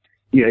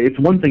 It's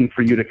one thing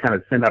for you to kind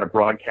of send out a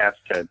broadcast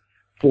to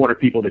 400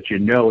 people that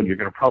and you're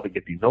gonna probably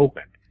get these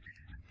open.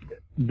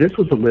 This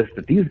was a list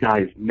that these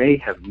guys may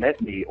have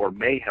met me or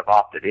may have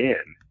opted in,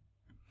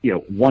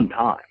 one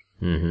time.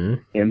 Mm-hmm.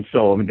 And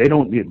so, I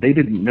mean, they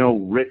didn't know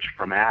Rich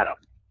from Adam,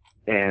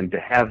 and to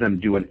have them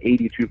do an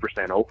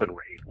 82% open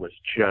rate was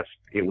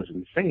it was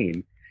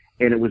insane.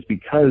 And it was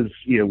because,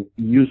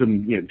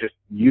 just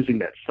using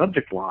that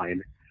subject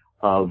line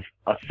of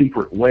a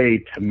secret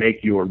way to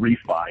make your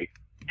refi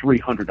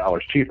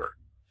 $300 cheaper.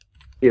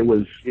 It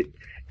was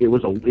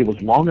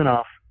long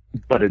enough,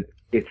 but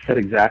it said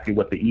exactly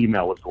what the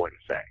email was going to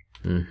say.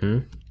 Mm-hmm.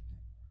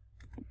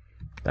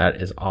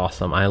 That is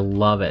awesome. I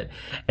love it.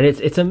 And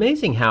it's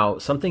amazing how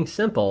something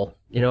simple,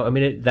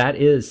 that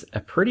is a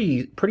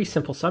pretty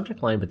simple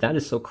subject line, but that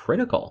is so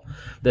critical.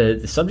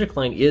 The subject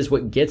line is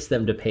what gets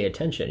them to pay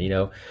attention.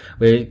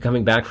 We're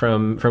coming back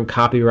from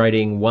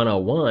copywriting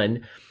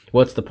 101.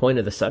 What's the point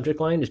of the subject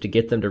line is to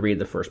get them to read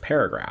the first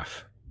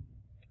paragraph.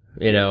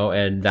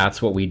 And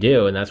that's what we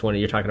do. And that's when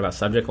you're talking about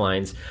subject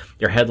lines.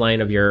 Your headline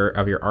of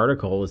your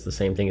article is the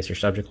same thing as your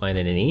subject line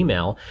in an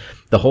email.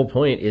 The whole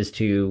point is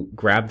to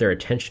grab their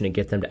attention and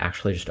get them to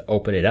actually just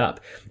open it up.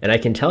 And I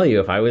can tell you,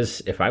 if I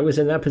was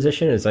in that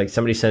position, it's like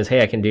somebody says,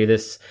 hey, I can do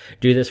this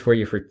for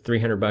you for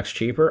 $300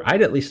 cheaper.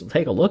 I'd at least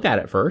take a look at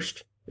it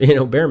first,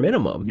 bare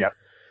minimum. Yep.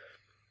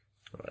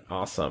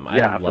 Awesome.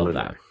 I love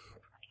that.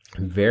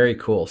 Very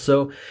cool.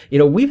 So,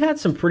 we've had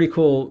some pretty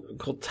cool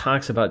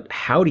talks about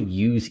how to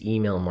use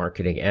email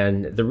marketing.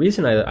 And the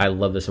reason I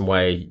love this and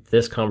why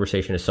this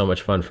conversation is so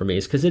much fun for me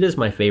is because it is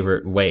my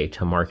favorite way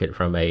to market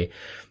from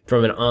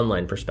an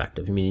online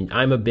perspective. I mean,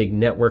 I'm a big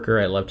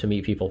networker. I love to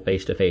meet people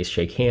face to face,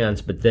 shake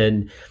hands, but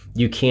then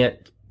you can't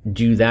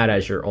do that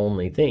as your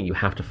only thing. You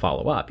have to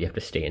follow up. You have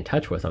to stay in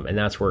touch with them. And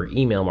that's where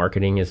email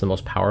marketing is the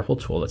most powerful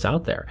tool that's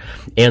out there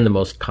and the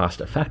most cost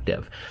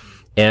effective.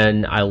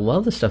 And I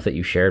love the stuff that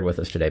you shared with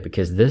us today,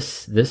 because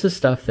this is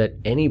stuff that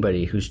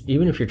anybody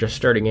even if you're just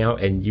starting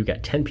out and you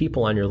got 10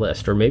 people on your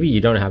list, or maybe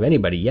you don't have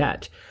anybody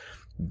yet,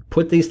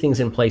 put these things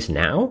in place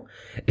now,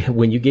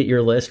 when you get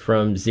your list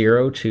from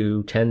 0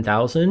 to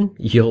 10,000,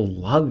 you'll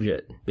love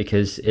it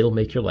because it'll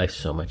make your life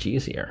so much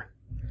easier.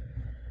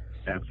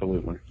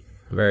 Absolutely.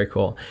 Very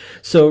cool.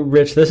 So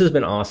Rich, this has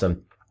been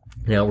awesome.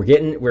 Now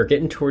we're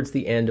getting towards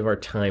the end of our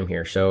time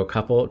here. So a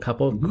couple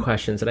of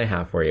questions that I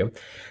have for you.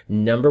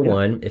 Number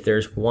one, if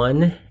there's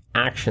one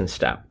action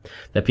step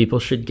that people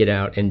should get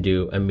out and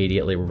do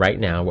immediately right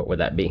now, what would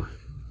that be?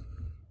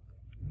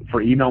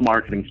 For email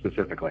marketing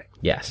specifically?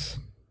 Yes.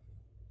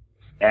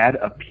 Add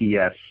a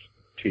PS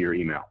to your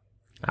email.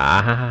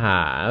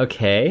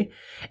 Okay.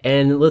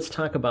 And let's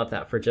talk about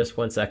that for just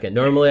 1 second.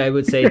 Normally I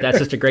would say that's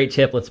just a great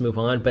tip. Let's move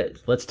on,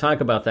 but let's talk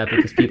about that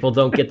because people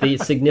don't get the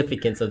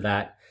significance of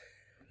that.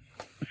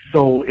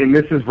 So, and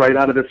this is right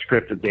out of the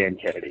script of Dan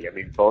Kennedy. I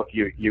mean, both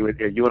you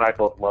and I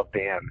both love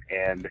Dan,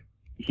 and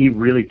he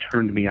really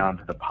turned me on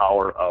to the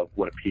power of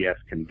what a PS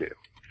can do.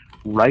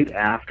 Right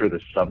after the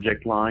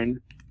subject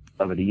line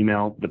of an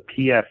email, the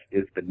PS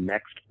is the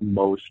next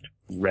most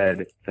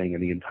read thing in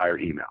the entire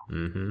email.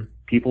 Mm-hmm.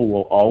 People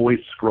will always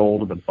scroll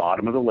to the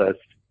bottom of the list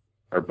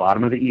or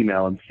bottom of the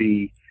email and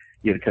see,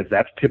 because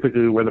that's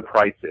typically where the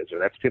price is, or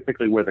that's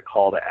typically where the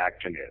call to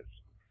action is.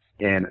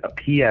 And a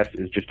PS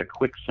is just a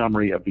quick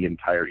summary of the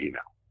entire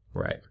email.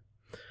 Right.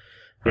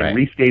 And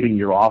restating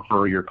your offer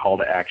or your call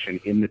to action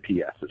in the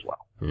PS as well.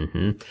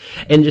 Mm-hmm.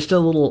 And just a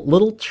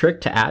little trick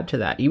to add to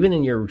that, even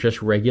in your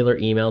just regular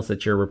emails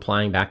that you're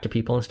replying back to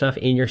people and stuff,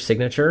 in your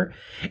signature,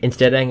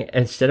 instead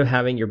of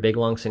having your big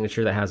long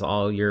signature that has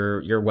all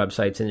your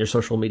websites and your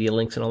social media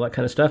links and all that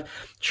kind of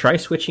stuff, try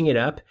switching it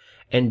up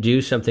and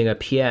do something, a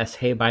PS,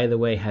 hey, by the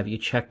way, have you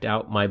checked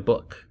out my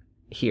book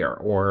here?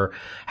 Or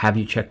have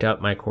you checked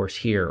out my course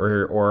here?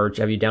 Or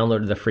have you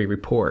downloaded the free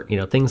report?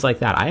 Things like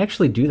that. I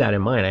actually do that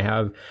in mine. I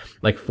have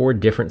like 4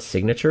 different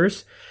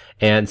signatures.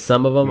 And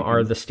some of them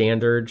are the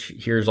standard,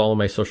 here's all of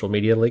my social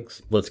media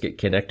links, let's get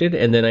connected.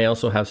 And then I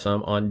also have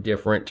some on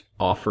different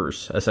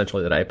offers,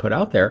 essentially, that I put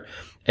out there.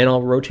 And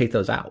I'll rotate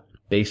those out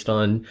based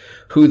on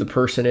who the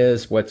person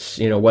is, what's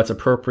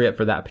appropriate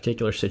for that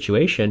particular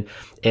situation.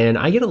 And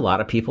I get a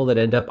lot of people that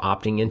end up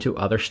opting into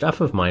other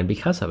stuff of mine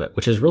because of it,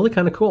 which is really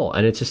kind of cool.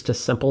 And it's just a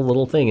simple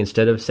little thing.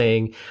 Instead of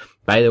saying,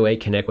 by the way,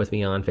 connect with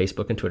me on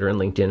Facebook and Twitter and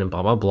LinkedIn and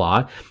blah, blah,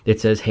 blah,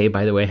 it says, hey,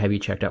 by the way, have you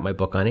checked out my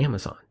book on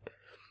Amazon?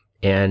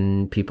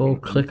 And people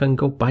click and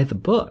go buy the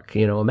book.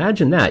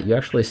 Imagine that. You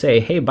actually say,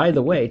 hey, by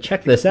the way,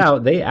 check this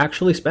out. They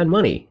actually spend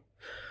money.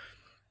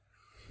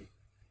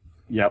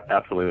 Yep,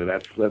 absolutely.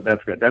 That's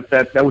good.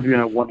 That would be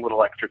one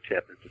little extra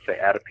tip, is to say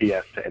add a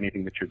PS to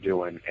anything that you're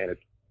doing. And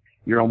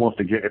you're almost,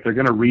 if they're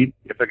going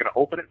to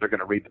open it, they're going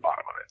to read the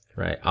bottom of it.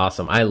 Right.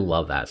 Awesome. I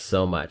love that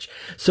so much.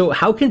 So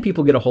how can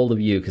people get a hold of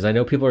you? Because I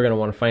know people are going to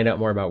want to find out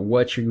more about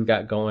what you've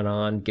got going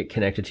on, get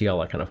connected to you, all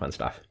that kind of fun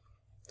stuff.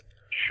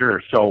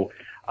 Sure. So,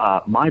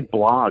 my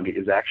blog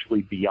is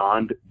actually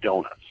Beyond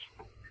Donuts.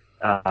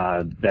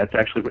 That's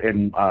actually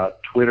in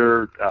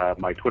Twitter.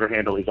 My Twitter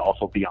handle is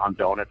also Beyond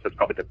Donuts. That's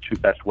probably the 2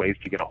 best ways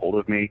to get a hold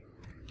of me.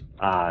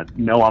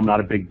 No, I'm not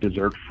a big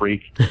dessert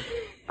freak.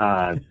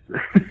 I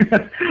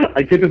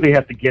typically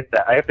have to get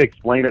that. I have to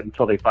explain it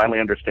until they finally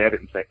understand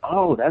it and say,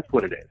 oh, that's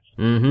what it is.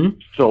 Mm-hmm.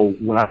 So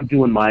when I'm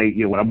doing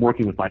when I'm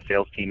working with my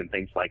sales team and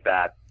things like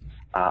that,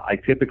 I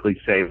typically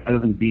say, rather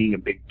than being a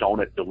big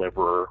donut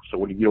deliverer, so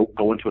when you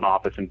go into an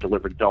office and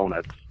deliver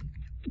donuts,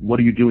 what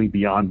are you doing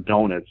beyond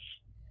donuts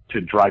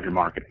to drive your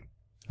marketing?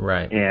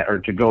 Right. Or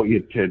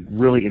to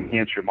really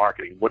enhance your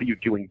marketing? What are you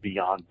doing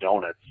beyond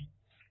donuts?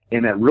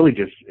 And that really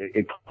just,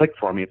 it clicked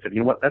for me. It said, you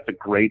know what, that's a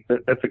great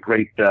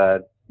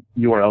URL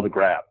to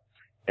grab.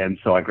 And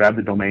so I grabbed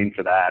the domain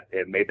for that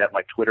and made that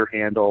my Twitter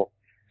handle.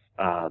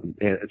 And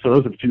so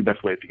those are the 2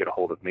 best ways to get a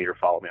hold of me or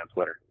follow me on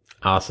Twitter.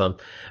 Awesome.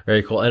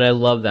 Very cool. And I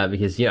love that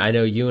because, I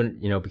know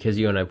because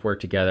you and I've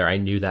worked together, I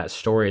knew that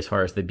story as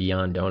far as the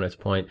Beyond Donuts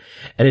point.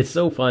 And it's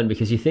so fun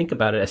because you think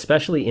about it,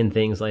 especially in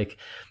things like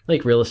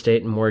real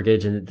estate and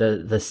mortgage and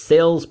the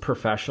sales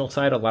professional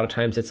side. A lot of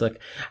times it's like,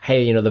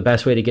 hey, the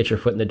best way to get your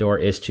foot in the door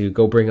is to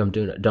go bring them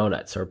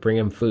donuts or bring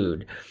them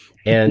food.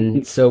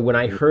 And so when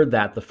I heard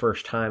that the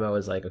first time, I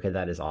was like, okay,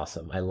 that is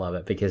awesome. I love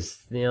it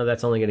because,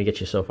 that's only going to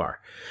get you so far.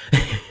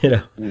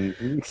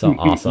 So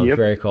awesome. Yep.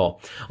 Very cool.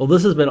 Well,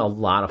 this has been a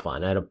lot of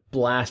fun. I had a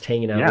blast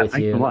hanging out with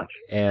you. So much.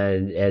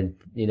 And,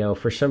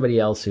 for somebody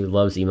else who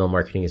loves email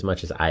marketing as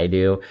much as I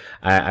do,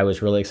 I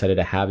was really excited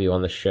to have you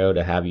on the show,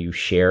 to have you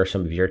share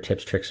some of your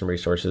tips, tricks, and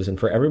resources. And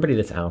for everybody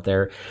that's out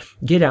there,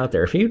 get out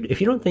there. If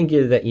you don't think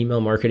that email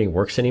marketing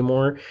works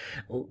anymore,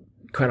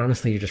 quite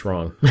honestly, you're just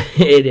wrong.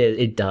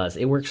 It does.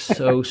 It works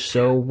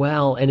so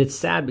well. And it's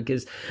sad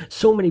because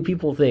so many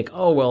people think,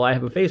 oh, well, I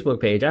have a Facebook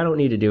page. I don't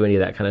need to do any of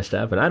that kind of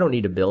stuff. And I don't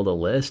need to build a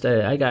list.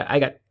 I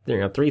got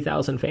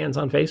 3,000 fans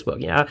on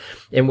Facebook. Yeah.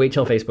 And wait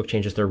till Facebook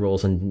changes their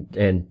rules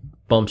and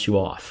bumps you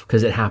off,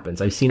 because it happens.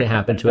 I've seen it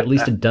happen to at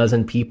least a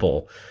dozen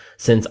people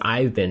since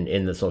I've been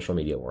in the social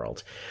media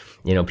world.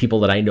 People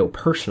that I know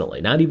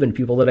personally, not even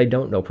people that I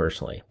don't know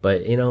personally,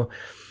 but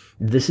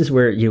this is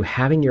where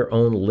having your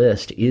own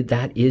list,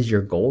 that is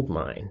your gold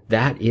mine.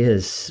 That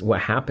is what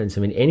happens.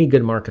 I mean, any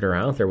good marketer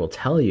out there will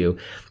tell you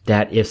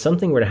that if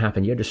something were to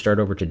happen, you had to start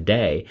over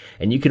today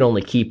and you could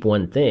only keep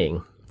one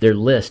thing. Their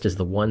list is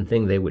the one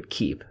thing they would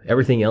keep.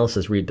 Everything else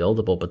is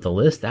rebuildable, but the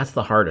list, that's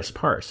the hardest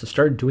part. So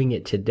start doing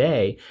it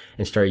today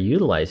and start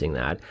utilizing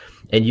that,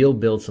 and you'll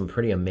build some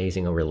pretty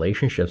amazing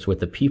relationships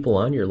with the people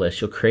on your list.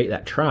 You'll create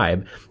that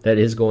tribe that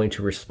is going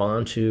to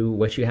respond to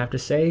what you have to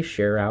say,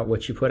 share out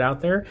what you put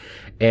out there,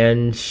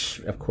 and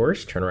of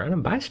course, turn around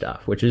and buy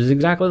stuff, which is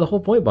exactly the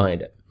whole point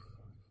behind it.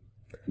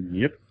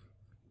 Yep.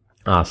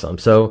 Awesome.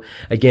 So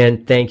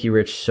again, thank you,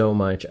 Rich, so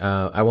much.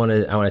 I want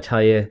to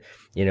tell you,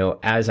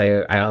 as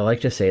I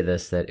like to say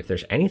this, that if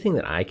there's anything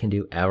that I can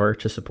do ever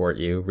to support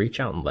you, reach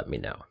out and let me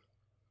know.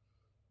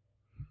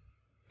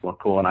 Well,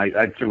 cool. And I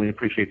certainly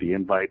appreciate the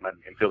invite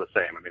and feel the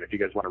same. I mean, if you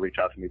guys want to reach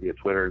out to me via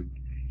Twitter,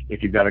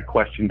 if you've got a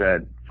question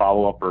to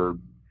follow up or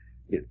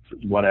it's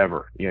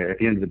whatever, at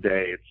the end of the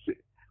day,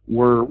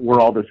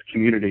 we're all this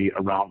community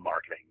around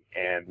marketing,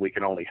 and we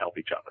can only help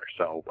each other.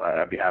 So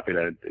I'd be happy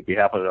to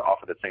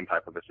offer the same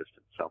type of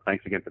assistance. So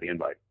thanks again for the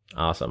invite.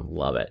 Awesome.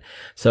 Love it.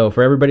 So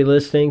for everybody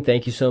listening,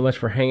 thank you so much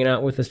for hanging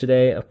out with us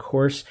today. Of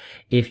course,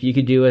 if you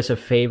could do us a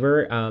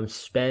favor,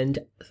 spend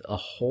a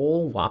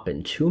whole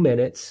whopping 2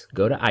 minutes,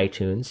 go to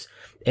iTunes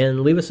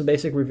and leave us a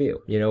basic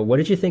review. What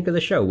did you think of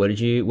the show? What did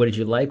you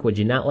like? What did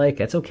you not like?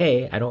 That's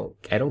okay. I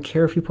don't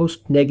care if you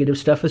post negative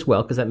stuff as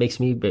well, because that makes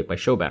me make my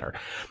show better.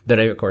 But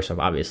of course,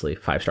 obviously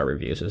 5-star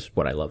reviews is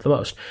what I love the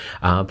most.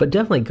 But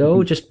definitely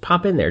go, just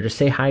pop in there, just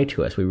say hi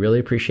to us. We really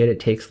appreciate it. It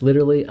takes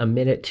literally a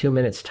minute, 2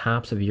 minutes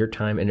tops of your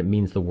time, and it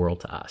means the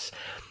world to us.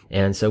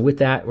 And so with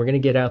that, we're going to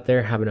get out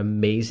there, have an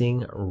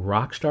amazing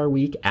rockstar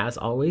week. As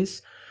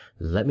always,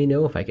 let me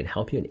know if I can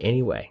help you in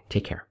any way.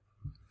 Take care.